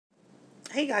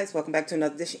Hey guys, welcome back to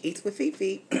another edition of Eats with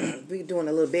Fefe. We're doing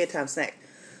a little bedtime snack.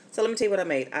 So let me tell you what I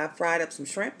made. I fried up some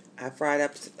shrimp. I fried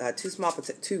up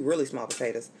two really small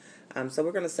potatoes. So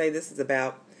we're going to say this is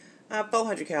about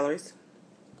 400 calories.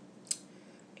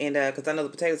 And because I know the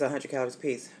potatoes are 100 calories a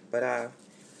piece. But I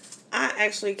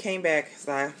actually came back because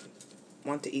I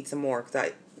wanted to eat some more because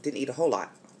I didn't eat a whole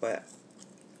lot. But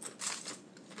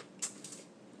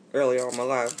earlier on my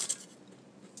life,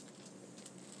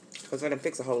 because I didn't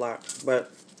fix a whole lot. But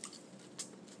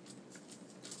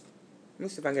let me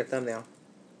see if I can get a thumbnail.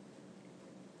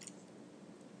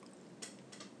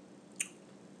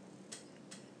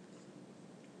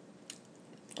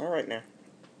 Alright now.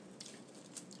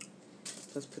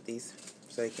 Let's put these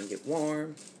so they can get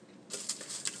warm.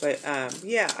 But on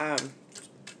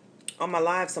my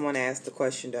live someone asked the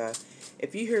question,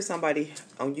 if you hear somebody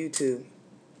on YouTube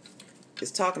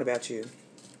is talking about you,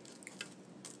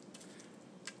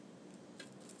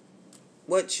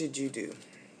 what should you do?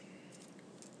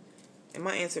 And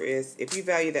my answer is, if you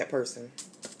value that person,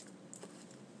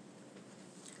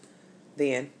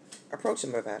 then approach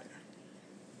them about it.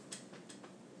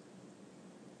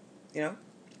 You know?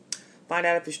 Find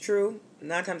out if it's true.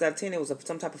 9 times out of 10, it was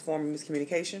some type of form of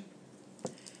miscommunication.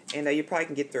 And you probably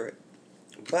can get through it.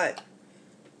 But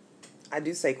I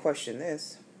do say question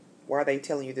this. Why are they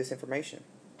telling you this information?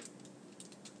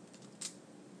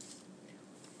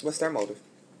 What's their motive?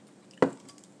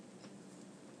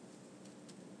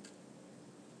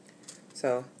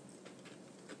 So,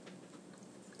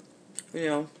 you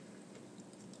know,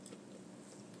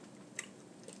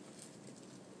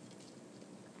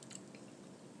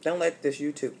 don't let this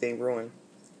YouTube thing ruin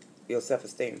your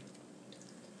self-esteem.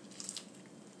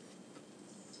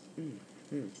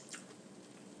 Mm-hmm.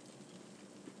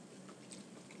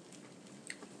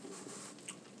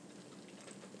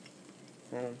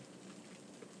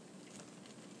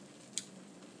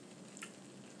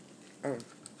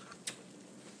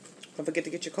 Don't forget to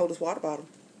get your Coldest water bottle.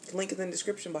 The link is in the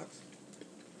description box.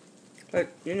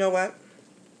 But you know what?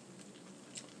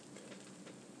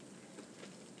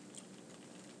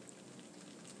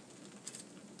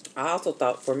 I also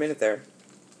thought for a minute there,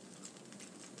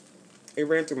 it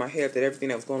ran through my head that everything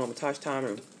that was going on with Tosh Time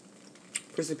and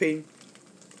Chrissy P,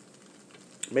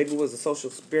 maybe it was a social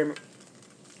experiment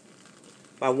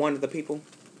by one of the people.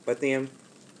 But then,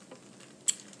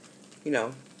 you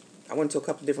know, I went to a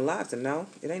couple different lives and no,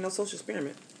 it ain't no social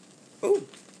experiment. Ooh.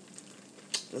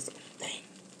 Listen, dang.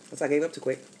 Unless I gave up too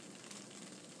quick.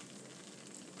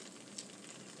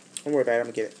 Don't worry about it, I'm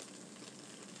gonna get it.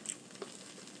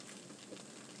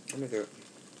 I'm gonna do it.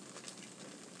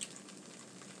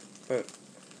 But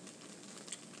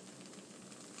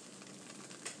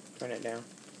turn it down.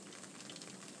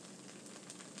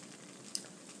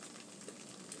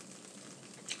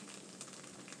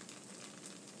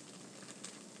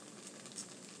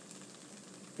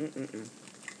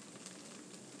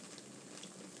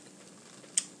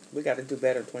 We got to do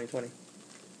better in 2020.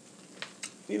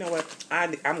 You know what?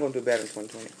 I'm going to do better in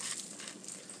 2020.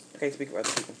 I can't speak for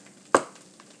other people.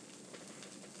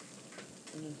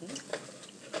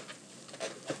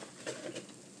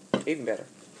 Even better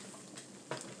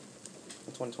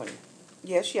in 2020.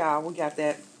 Yes, y'all, we got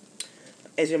that.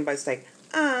 As everybody say,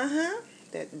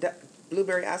 that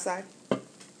blueberry outside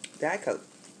Diet Coke.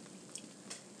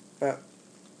 But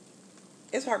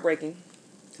it's heartbreaking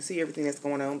to see everything that's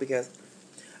going on because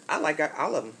I like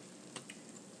all of them.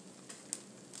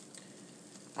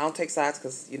 I don't take sides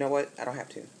because, you know what? I don't have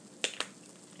to.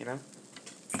 You know?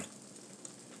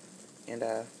 And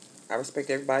I respect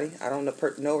everybody. I don't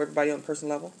know everybody on a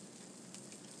personal level.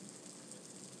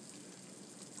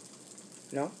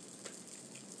 No?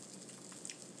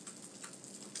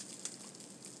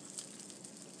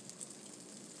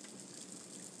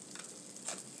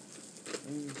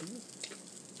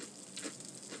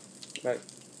 But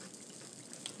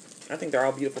I think they're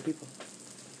all beautiful people.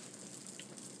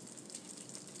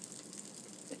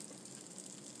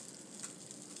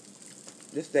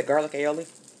 This is that garlic aioli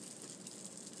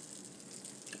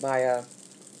by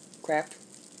Kraft.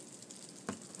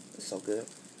 It's so good.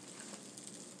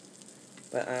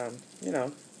 But you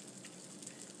know,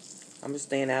 I'm just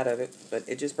staying out of it. But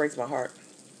it just breaks my heart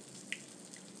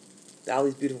that all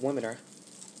these beautiful women are,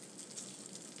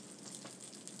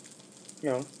 you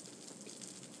know,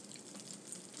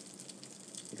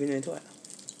 getting into it.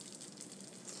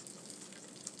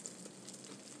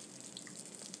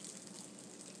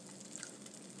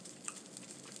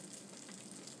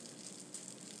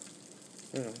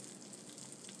 You know.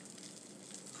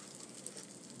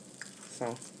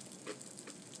 So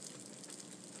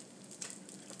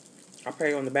I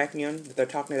pray on the back end that they're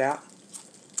talking it out.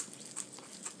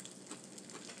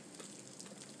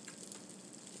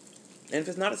 And if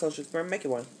it's not a social experiment, make it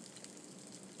one.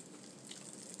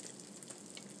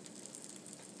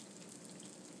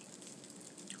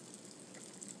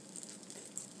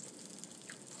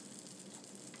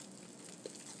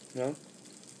 You know?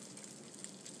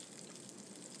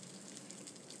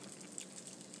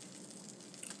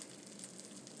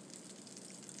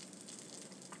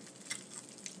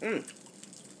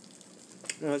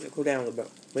 Let it cool down a little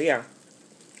bit. But yeah,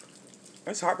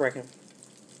 it's heartbreaking.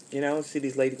 You know, see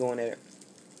these ladies going at it.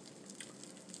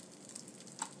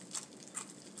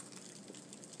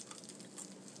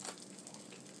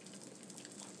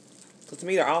 So to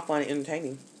me, they're all fun and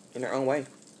entertaining in their own way.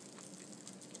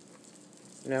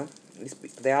 You know,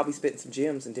 they all be spitting some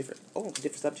gems and different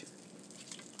subjects.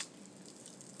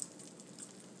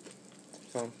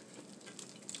 So,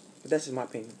 but that's just my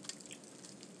opinion.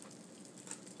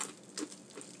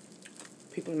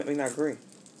 People may not agree.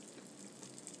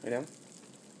 You know,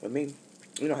 with me,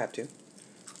 you don't have to.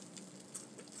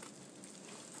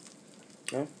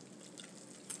 No,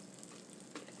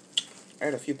 I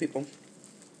had a few people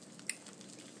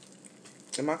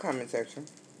in my comment section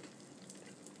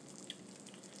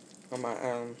on my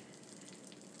let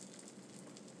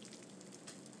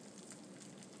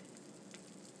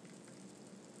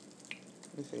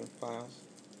me see files.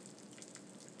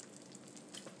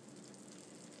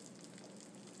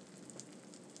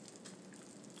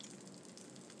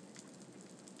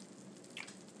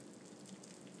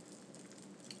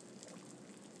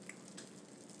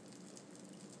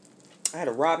 I had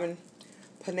a Robin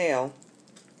Pannell.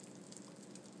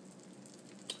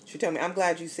 She told me, I'm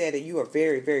glad you said that you are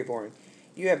very, very boring.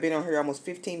 You have been on here almost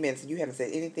 15 minutes and you haven't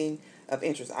said anything of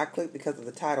interest. I clicked because of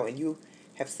the title and you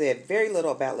have said very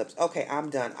little about lips. Okay, I'm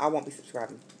done. I won't be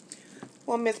subscribing.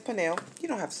 Well, Miss Pannell, you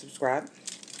don't have to subscribe.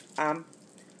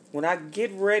 When I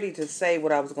get ready to say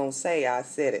what I was going to say, I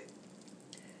said it.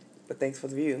 But thanks for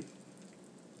the view.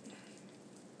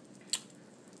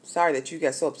 Sorry that you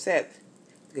got so upset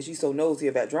because you're so nosy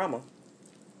about drama.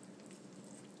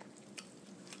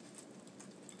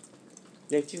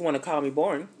 If you want to call me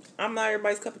boring, I'm not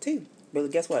everybody's cup of tea. But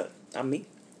guess what? I'm me.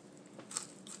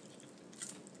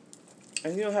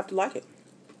 And you don't have to like it.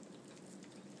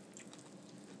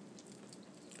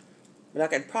 But I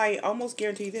can probably almost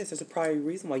guarantee you this. There's a probably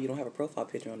reason why you don't have a profile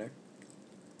picture on there.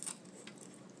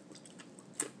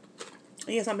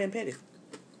 And yes, I'm being petty.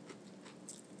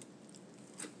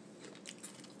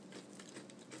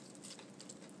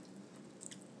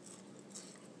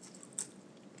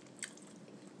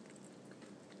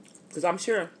 Because I'm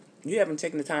sure you haven't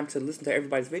taken the time to listen to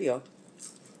everybody's video.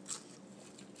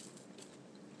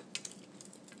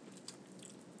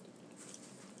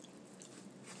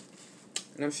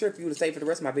 And I'm sure if you would have stayed for the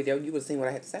rest of my video, you would have seen what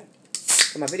I had to say.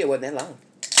 But my video wasn't that long.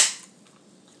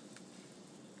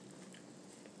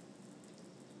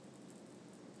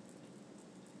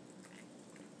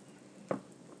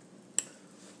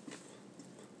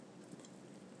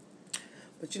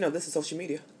 But you know, this is social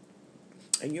media.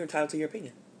 And you're entitled to your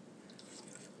opinion.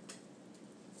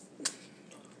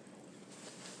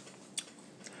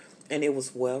 And it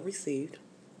was well received.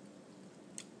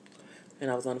 And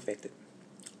I was unaffected.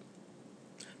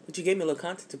 But you gave me a little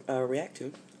content to react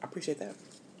to. I appreciate that.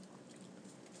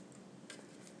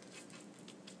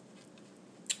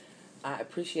 I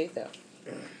appreciate that.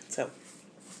 So,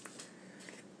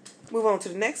 move on to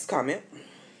the next comment.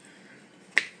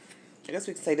 I guess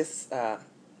we could say this, some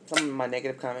of my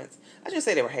negative comments. I just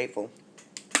say they were hateful.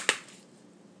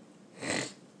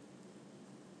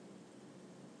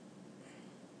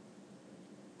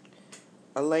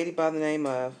 A lady by the name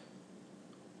of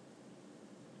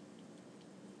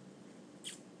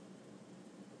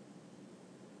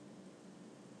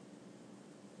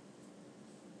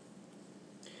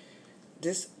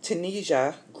this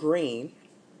Tunisia Green.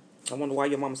 I wonder why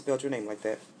your mama spelled your name like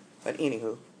that. But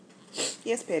anywho.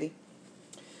 Yes, Petty.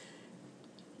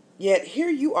 Yet here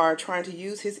you are trying to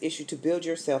use his issue to build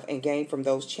yourself and gain from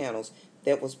those channels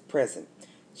that was present.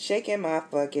 Shaking my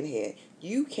fucking head.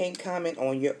 You can't comment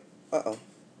on your...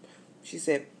 She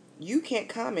said, you can't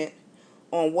comment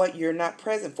on what you're not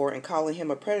present for, and calling him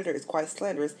a predator is quite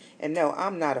slanderous. And no,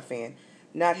 I'm not a fan.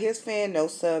 Not his fan, no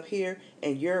sub here,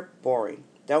 and you're boring.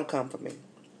 Don't come for me.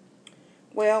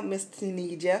 Well, Miss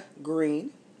Tunisia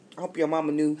Green, I hope your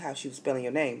mama knew how she was spelling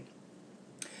your name.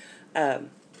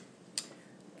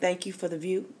 Thank you for the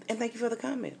view, and thank you for the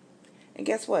comment. And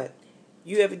guess what?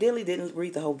 You evidently didn't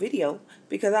read the whole video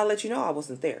because I let you know I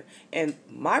wasn't there. And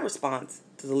my response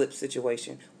to the lip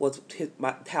situation was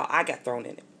how I got thrown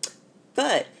in it.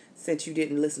 But since you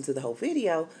didn't listen to the whole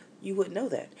video, you wouldn't know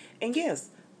that. And yes,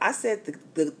 I said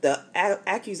the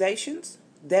accusations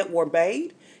that were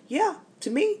made, yeah, to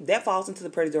me, that falls into the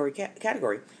predatory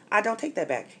category. I don't take that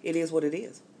back. It is what it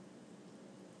is.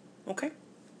 Okay?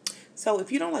 So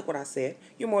if you don't like what I said,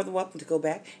 you're more than welcome to go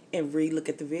back and re-look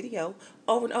at the video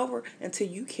over and over until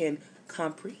you can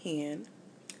comprehend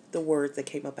the words that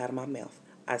came up out of my mouth.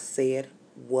 I said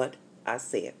what I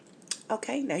said.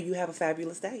 Okay, now you have a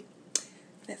fabulous day.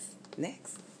 That's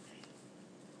next.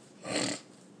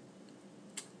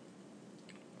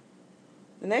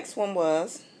 The next one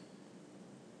was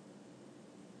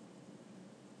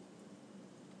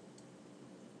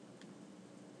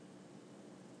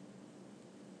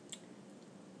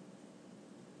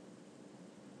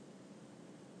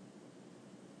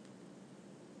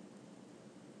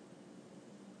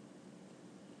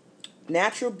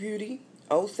Natural Beauty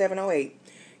 0708.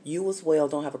 You as well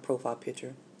don't have a profile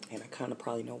picture, and I kind of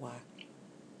probably know why.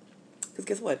 Because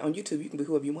guess what? On YouTube, you can be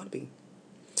whoever you want to be.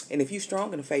 And if you're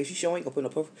strong in the face, you sure ain't going to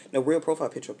put no real profile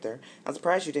picture up there. I'm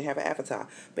surprised you didn't have an avatar.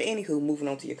 But anywho, moving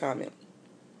on to your comment.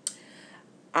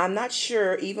 I'm not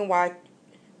sure even why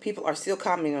people are still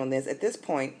commenting on this. At this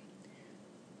point,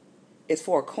 it's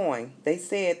for a coin. They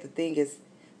said the thing is,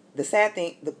 the sad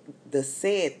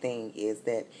thing is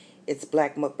that it's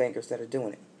black mukbangers that are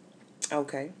doing it.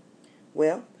 Okay.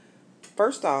 Well,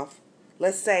 first off,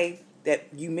 let's say that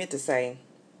you meant to say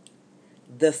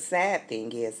the sad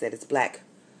thing is that it's black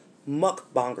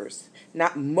mukbangers,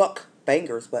 not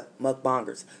mukbangers, but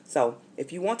mukbangers. So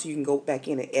if you want to, you can go back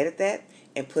in and edit that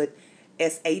and put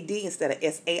SAD instead of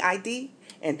SAID,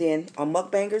 and then on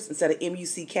mukbangers instead of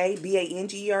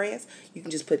MUCKBANGERS, you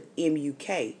can just put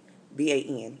MUKBANER.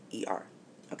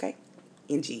 Okay,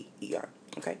 NGER.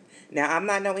 Okay. Now I'm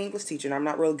not no English teacher, and I'm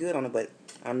not real good on it, but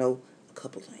I know a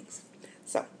couple things.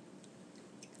 So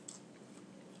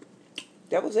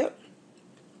that was it.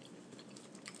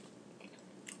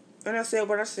 And I said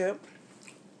what I said.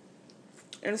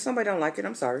 And if somebody don't like it,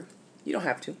 I'm sorry. You don't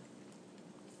have to.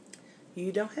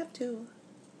 You don't have to.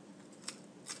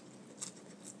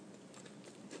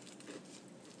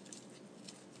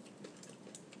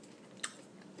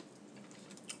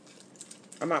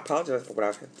 I'm not apologizing for what I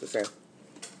have to say.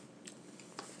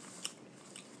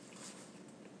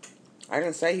 I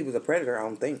didn't say he was a predator, I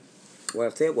don't think. What I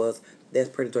said was, that's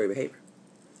predatory behavior.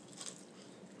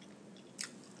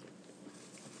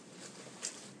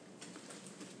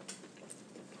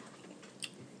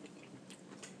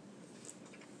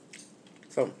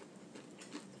 So,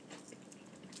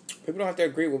 people don't have to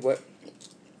agree with what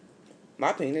my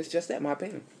opinion is, just that, my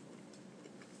opinion.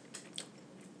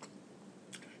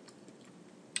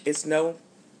 It's no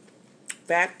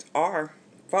fact or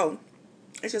fault.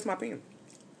 It's just my opinion.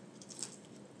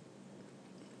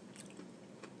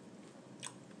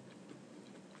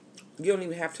 You don't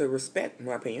even have to respect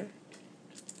my opinion.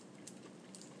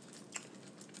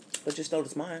 But just know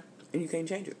it's mine, and you can't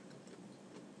change it.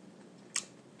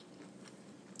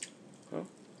 Huh?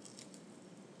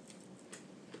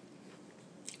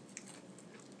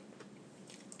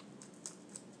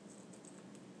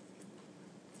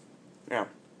 Now,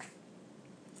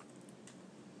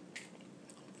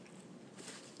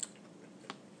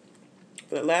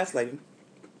 for the last lady,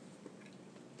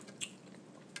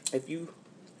 if you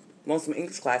want some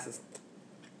English classes,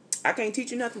 I can't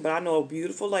teach you nothing, but I know a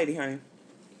beautiful lady, honey.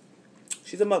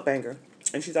 She's a mukbanger,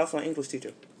 and she's also an English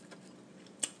teacher.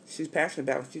 She's passionate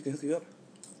about it. She can hook you up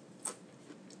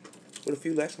with a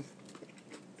few lessons.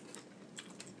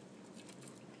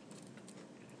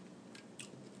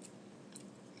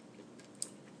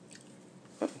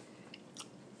 Oh.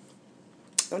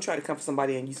 Don't try to come for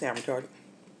somebody and you sound retarded.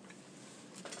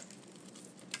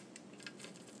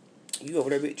 You over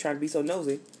there trying to be so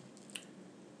nosy.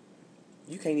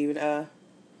 You can't even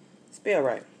spell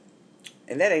right.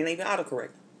 And that ain't even autocorrect.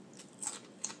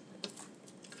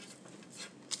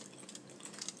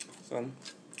 So,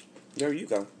 there you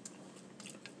go.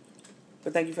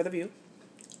 But thank you for the view.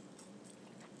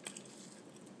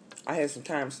 I had some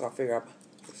time, so I figured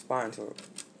I'd respond to it.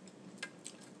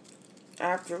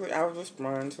 After I was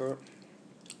responding to it.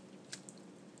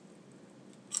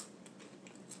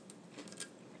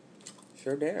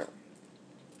 Sure did.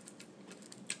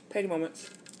 Petty moments.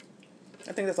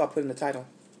 I think that's all I put in the title.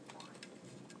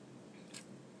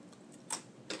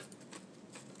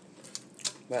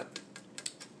 But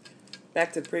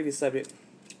back to the previous subject.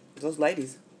 Those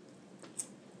ladies.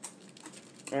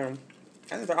 I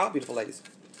think they're all beautiful ladies.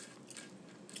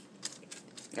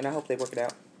 And I hope they work it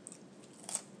out.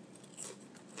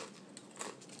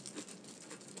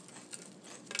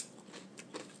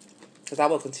 Because I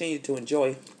will continue to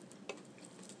enjoy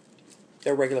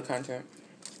their regular content.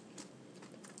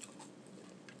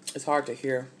 It's hard to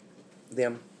hear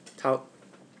them talk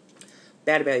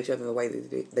bad about each other the way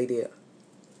they did.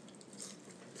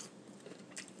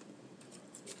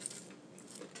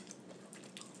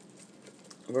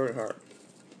 Very hard.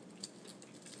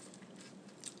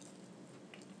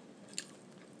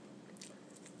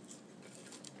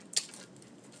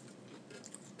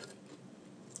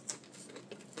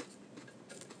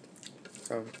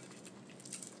 So,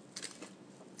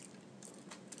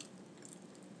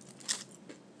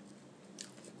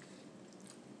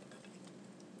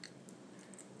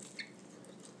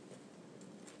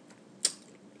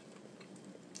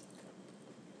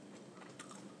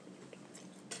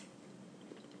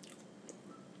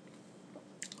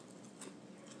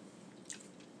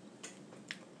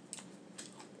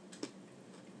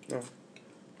 no.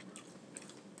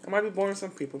 I might be boring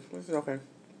some people. This is okay.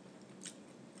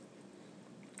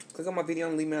 Click on my video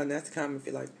and leave me a nasty comment if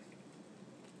you like.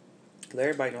 Let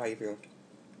everybody know how you feel.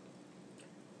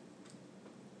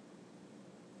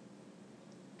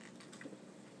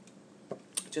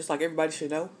 Just like everybody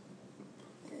should know,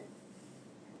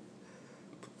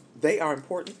 they are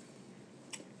important,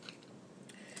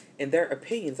 and their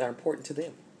opinions are important to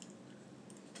them.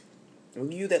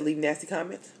 And you that leave nasty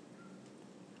comments,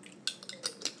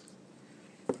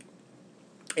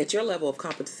 at your level of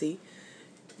competency,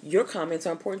 your comments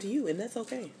are important to you, and that's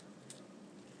okay.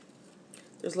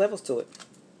 There's levels to it.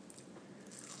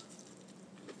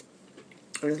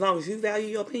 And as long as you value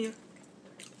your opinion,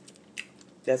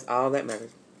 that's all that matters.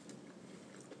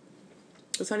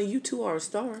 Because, honey, you too are a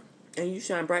star, and you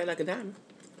shine bright like a diamond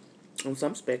on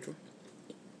some spectrum.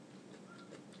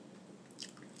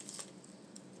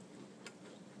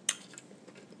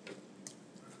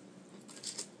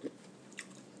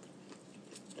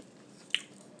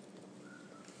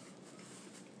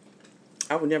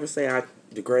 I would never say I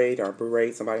degrade or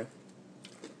berate somebody,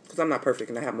 because I'm not perfect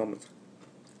and I have moments.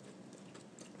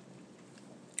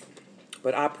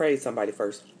 But I praise somebody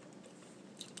first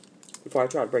before I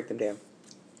try to break them down.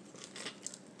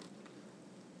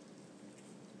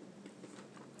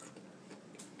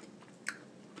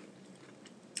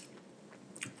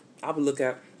 I would look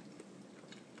at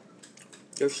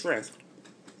your strengths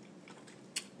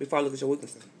before I look at your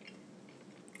weaknesses.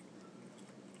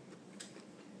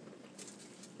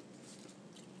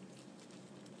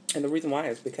 And the reason why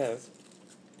is because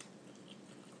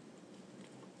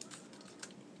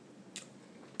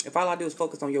if all I do is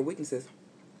focus on your weaknesses,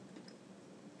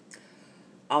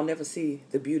 I'll never see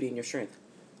the beauty in your strength.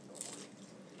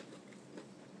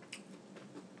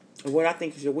 And what I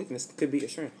think is your weakness could be your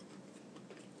strength.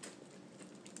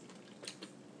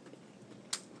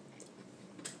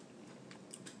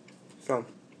 So,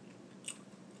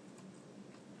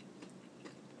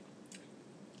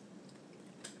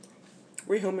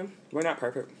 we're human. We're not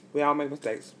perfect. We all make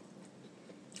mistakes.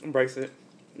 Embrace it.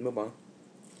 Move on.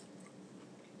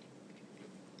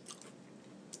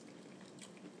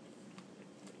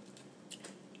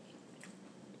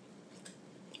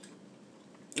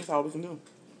 That's all we can do.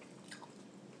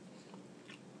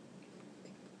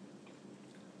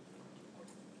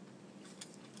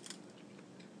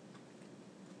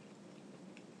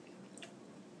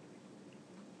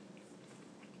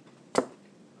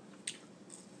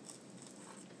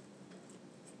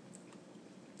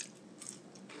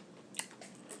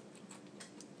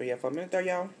 But yeah, for a minute there,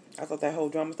 y'all, I thought that whole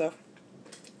drama stuff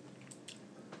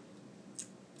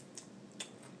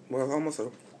was almost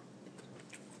a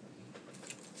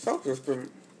soaker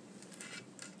experiment.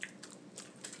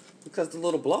 Because the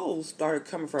little blows started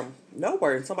coming from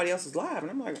nowhere in somebody else's live. And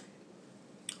I'm like,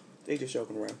 they just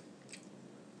joking around.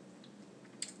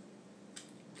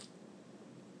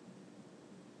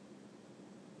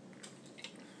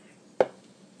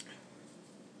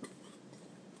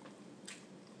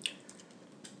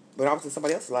 But obviously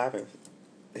somebody else is live and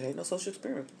it ain't no social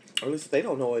experiment. Or at least they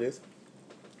don't know what it is.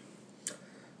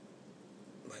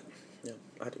 But, yeah,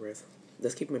 I digress.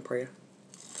 Let's keep them in prayer.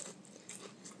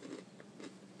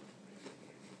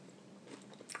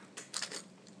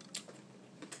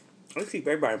 Let's keep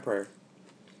everybody in prayer.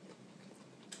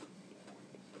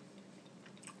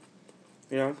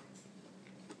 You know?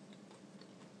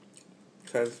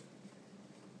 Because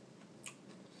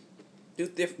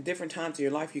different times in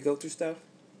your life you go through stuff.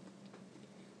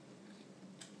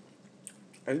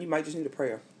 And you might just need a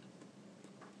prayer.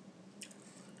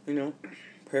 You know?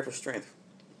 Prayer for strength.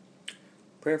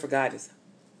 Prayer for guidance.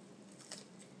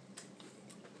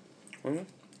 You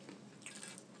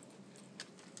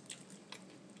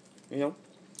know?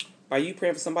 By you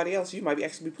praying for somebody else, you might be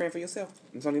actually be praying for yourself.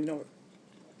 You don't even know it.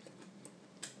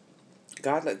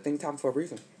 God let things happen for a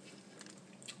reason.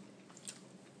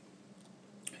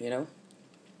 You know?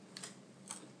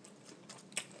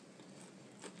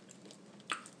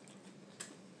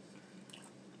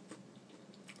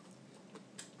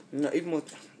 You know, even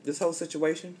with this whole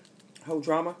situation, whole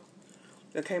drama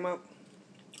that came up,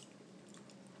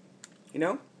 you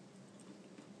know,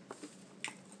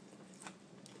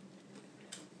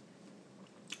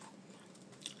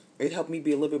 it helped me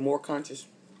be a little bit more conscious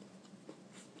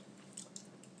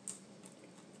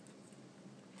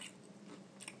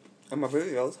of my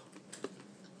videos,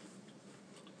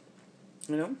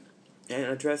 you know, and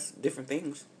address different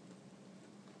things.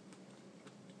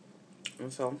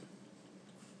 And so,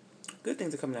 good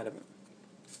things are coming out of it.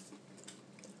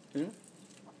 You know?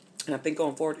 And I think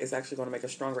going forward, it's actually going to make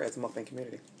us stronger as a mukbang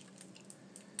community.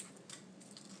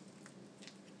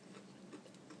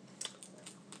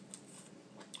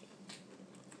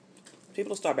 People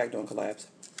will start back doing collabs.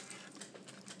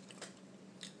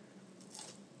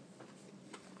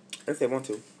 If they want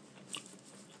to.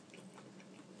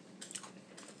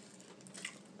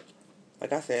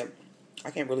 Like I said, I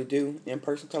can't really do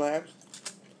in-person collabs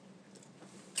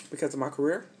because of my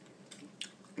career.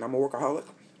 And I'm a workaholic.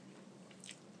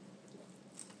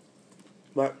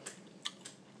 But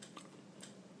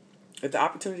if the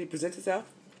opportunity presents itself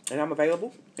and I'm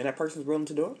available and that person's willing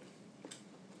to do it,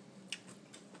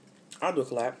 I'll do a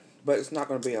collab. But it's not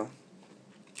going to be a...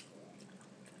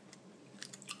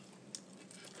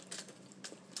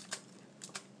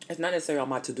 It's not necessarily on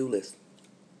my to-do list.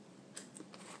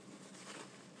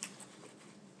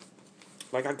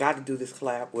 Like, I got to do this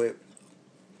collab with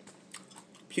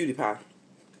PewDiePie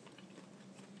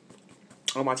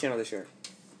on my channel this year.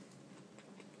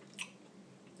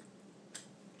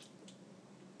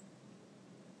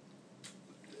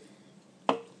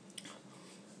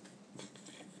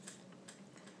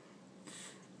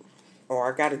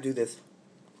 Or I got to do this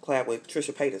collab with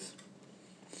Trisha Paytas.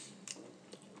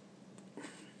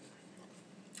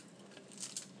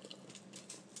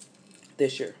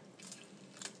 This year.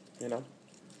 You know?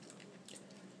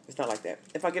 It's not like that.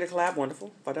 If I get a collab,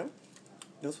 wonderful. If I don't,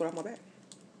 no sweat off my back.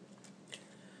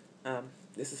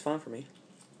 This is fun for me.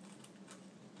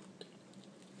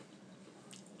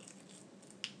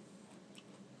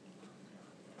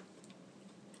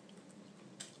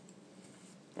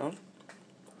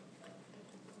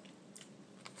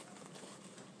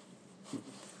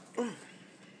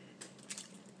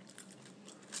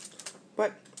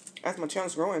 But as my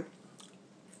channel's growing,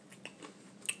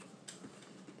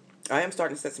 I am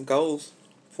starting to set some goals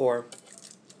for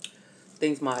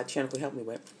things my channel could help me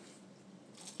with.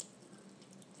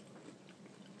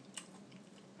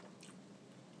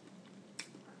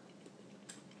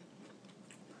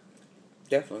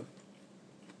 Definitely.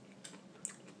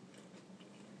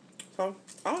 So,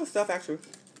 all this stuff actually,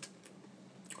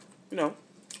 you know,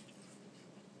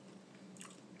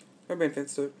 there are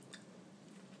benefits to it.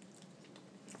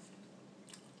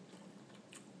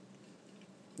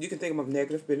 You can think of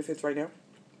negative benefits right now.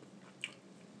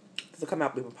 This will come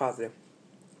out being positive.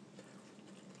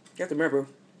 You have to remember,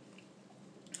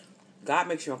 God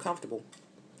makes you uncomfortable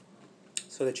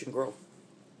so that you can grow.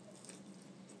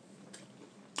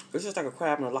 It's just like a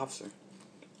crab and a lobster.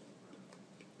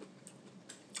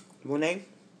 When they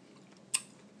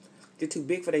get too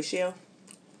big for their shell,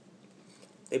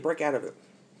 they break out of it.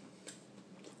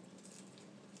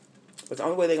 But the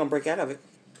only way they're going to break out of it,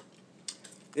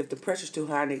 if the pressure's too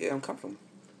high and they get uncomfortable.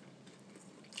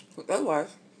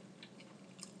 Otherwise,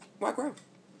 why grow?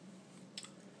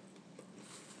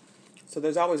 So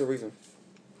there's always a reason.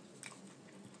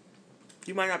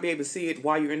 You might not be able to see it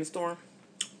while you're in the storm,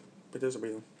 but there's a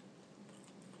reason.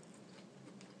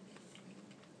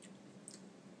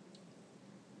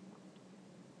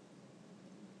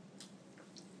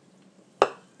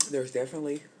 There's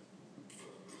definitely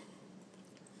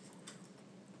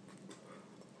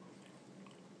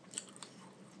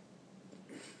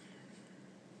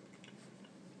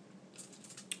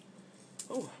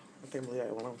I think I'm gonna leave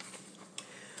that alone.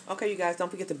 Okay, you guys, don't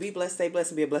forget to be blessed, stay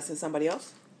blessed, and be a blessing to somebody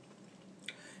else.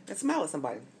 And smile at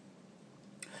somebody.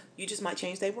 You just might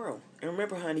change their world. And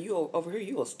remember, honey, you over here,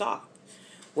 you a star.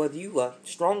 Whether you a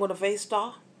strong on the face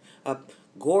star, a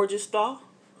gorgeous star,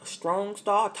 a strong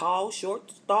star, a tall, short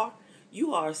star,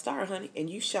 you are a star, honey, and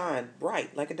you shine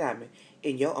bright like a diamond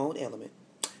in your own element.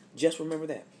 Just remember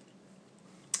that.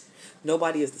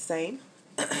 Nobody is the same,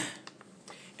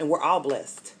 and we're all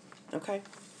blessed. Okay?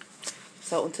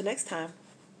 So until next time,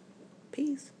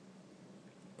 peace.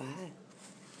 Bye.